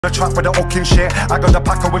The track with the hooking shit, I got the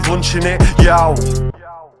packer with lunch in it, yo.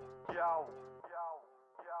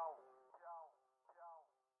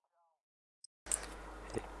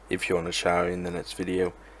 If you want to shout in the next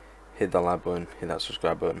video, hit the like button, hit that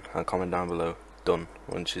subscribe button, and comment down below, done,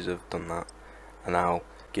 once you have done that, and I'll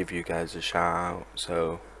give you guys a shout out,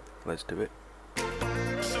 so let's do it.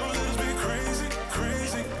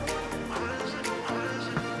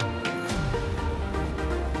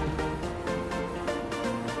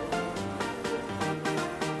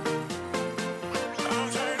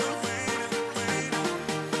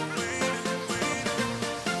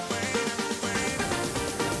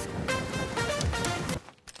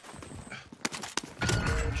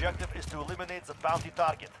 Objective is to eliminate the bounty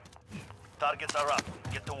target. Targets are up.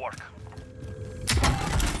 Get to work.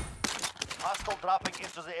 Hostile dropping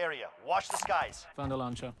into the area. Watch the skies. Found a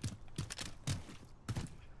launcher.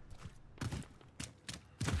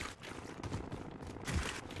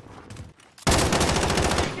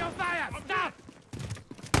 Take your fire! Stop!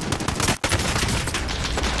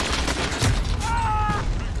 Ah!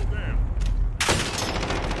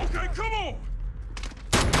 Okay, come on!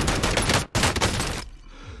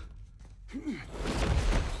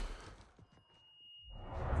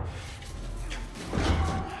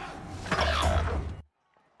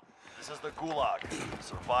 This is the Gulag.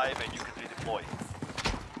 Survive and you can redeploy.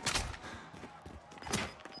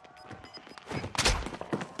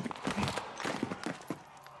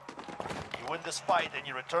 You win this fight and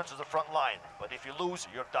you return to the front line, but if you lose,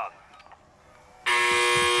 you're done.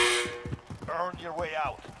 Earn your way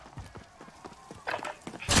out.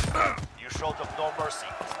 You showed them no mercy.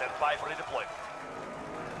 Stand by for redeployment.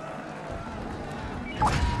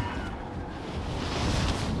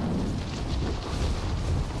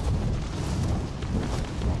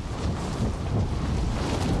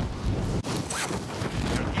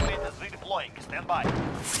 Your teammate is redeploying. Stand by.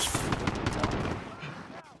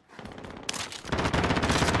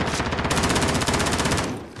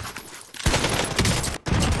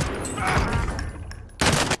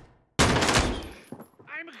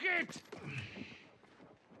 I'm hit!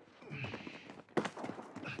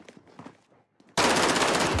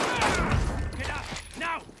 Get up!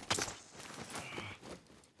 Now!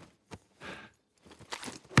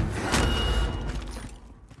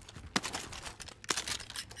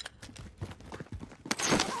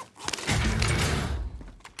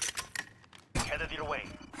 Headed your way.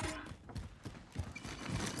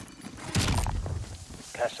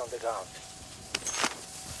 Cash on the ground.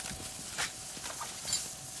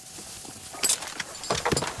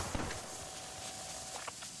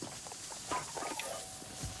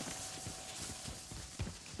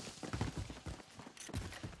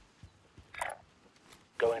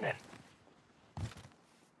 Going in.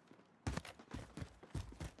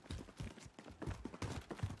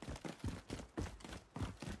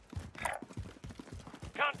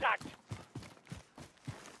 Contact!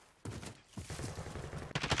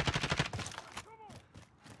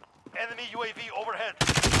 Enemy UAV overhead.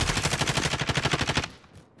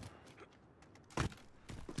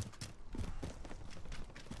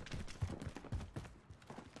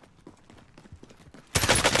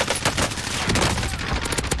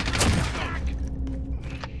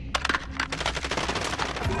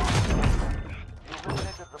 You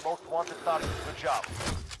eliminated the most wanted target. Good job.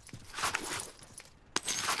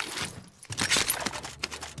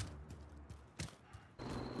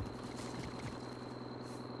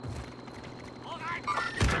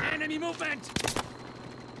 Enemy movement!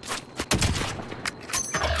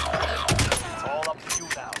 It's all up to you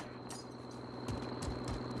now.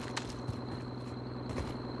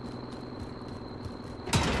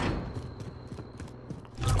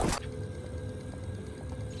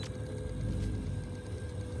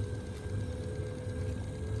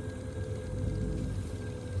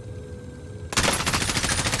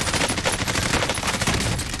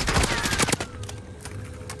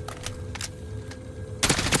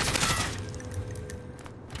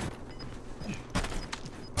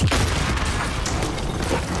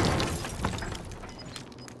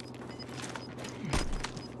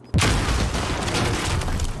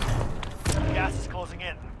 Gas is closing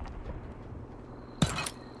in.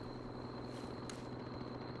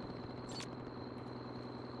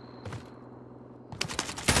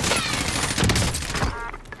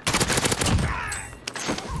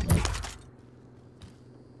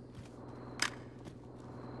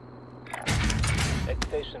 Next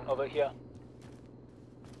station over here.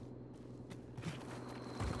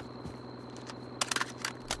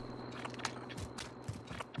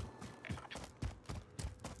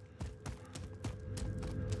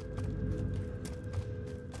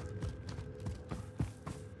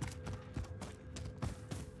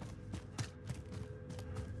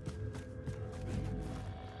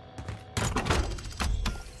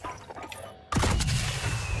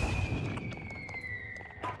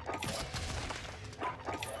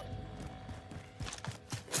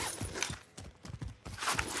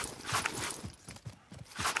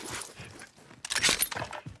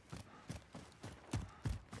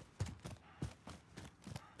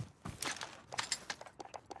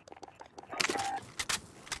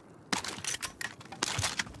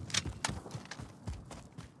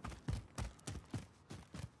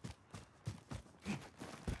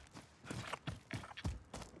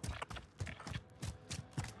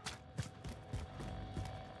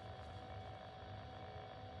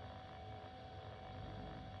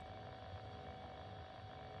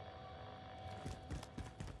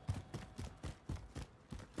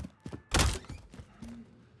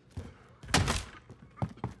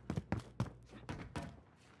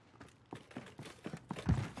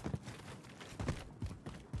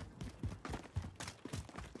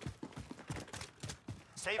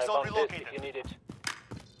 Safe I zone found this relocated. if you need it.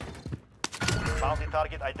 Bounty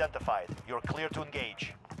target identified. You're clear to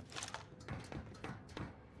engage.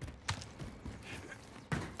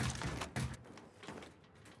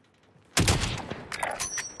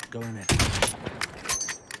 Going in.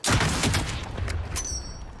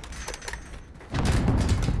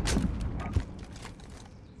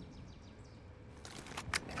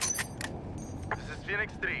 This is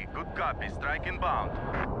Phoenix 3. Good copy. Strike inbound.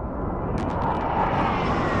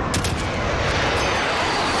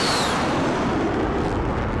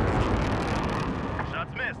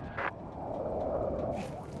 Shots missed.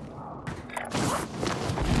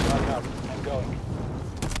 Mark out. I'm going.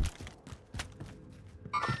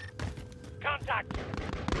 Contact!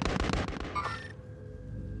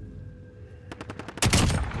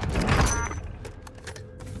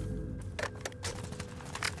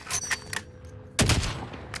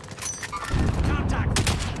 Contact!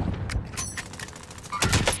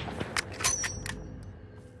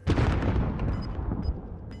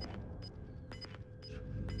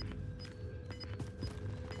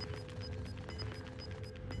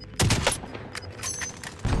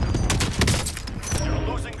 You're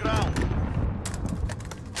losing ground.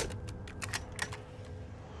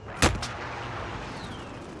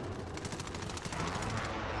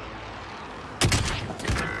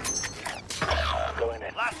 Going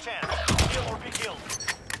in. Last chance. Kill or be killed.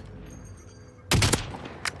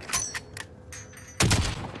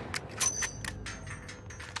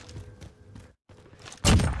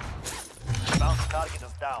 Bounty target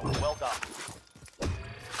is down. Well done.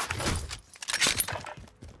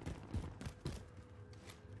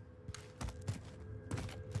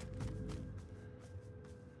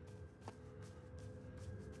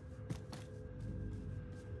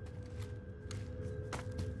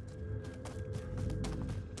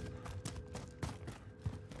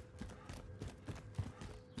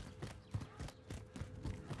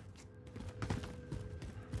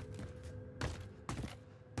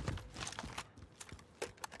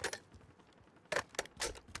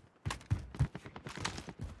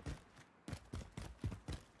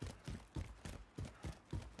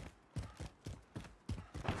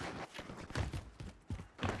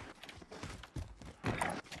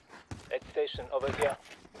 Aid station over here.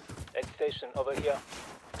 Aid station over here.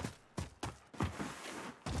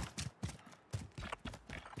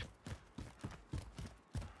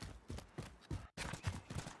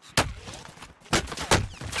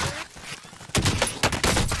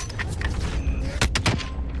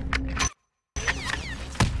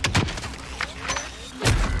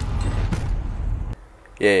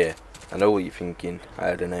 Yeah, I know what you're thinking. I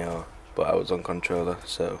had an AR, but I was on controller,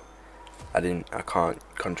 so I can't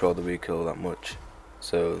control the recoil that much.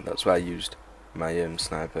 So that's why I used my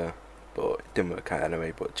sniper, but it didn't work out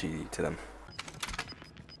anyway, but GG to them.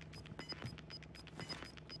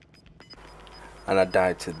 And I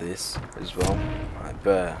died to this as well.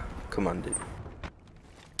 I come on, dude.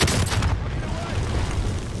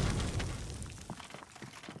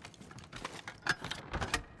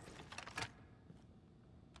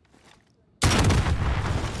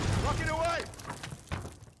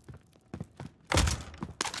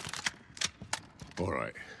 All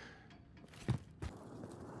right.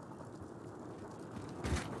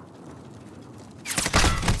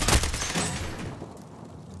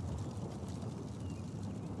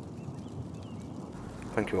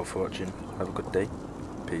 Thank you all for watching. Have a good day.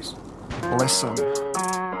 Peace.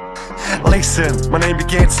 Listen, my name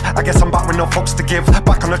begins. I guess I'm back with no fucks to give.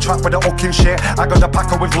 Back on the track with the hooking shit. I got a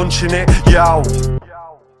packer with lunch in it, yo.